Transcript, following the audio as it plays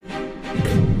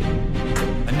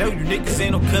know you niggas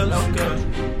ain't no killers.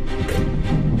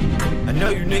 I know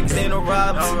you niggas ain't no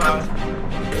robbers.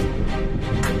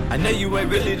 I know you ain't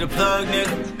really the plug,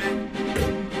 nigga.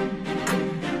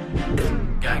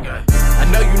 I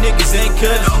know you niggas ain't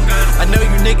killers. I know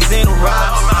you niggas ain't no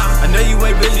robbers. I know you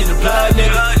ain't really the plug,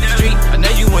 nigga. Street, I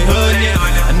know you ain't hood,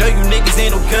 nigga. I know you niggas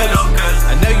ain't no killers.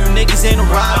 I know you niggas ain't no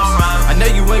robbers. I know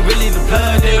you ain't really the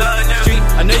plug, nigga. Street,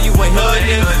 I know you ain't hood,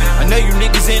 nigga. I know you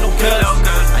niggas ain't no killers.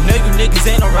 I know you niggas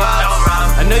ain't no robbers.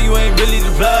 I know you ain't really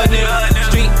the plug, nigga.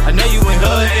 Street, I know you ain't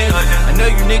hood, nigga. I know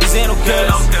you niggas ain't no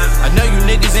killers. I know you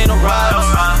niggas ain't no robbers.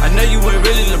 I know you ain't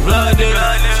really the plug, nigga.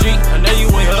 Street, I know you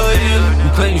ain't hood, nigga. You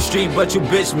claim you street, but you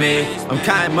bitch, man. I'm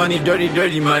kind money,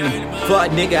 dirty money.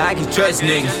 Fuck nigga, I can trust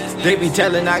niggas. They be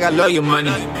telling I got lawyer money,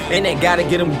 and they gotta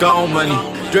get them gone money.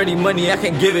 Dirty money, I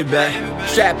can give it back.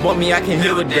 Strap on me, I can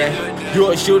hit with that.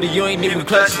 You a shooter, you ain't even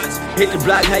clutch. Hit the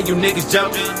block, how you niggas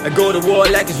jump. I go to war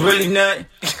like it's really nothing.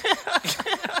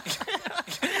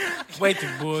 Wait the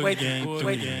Boyden Gang,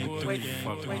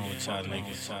 fuck around with y'all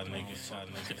niggas.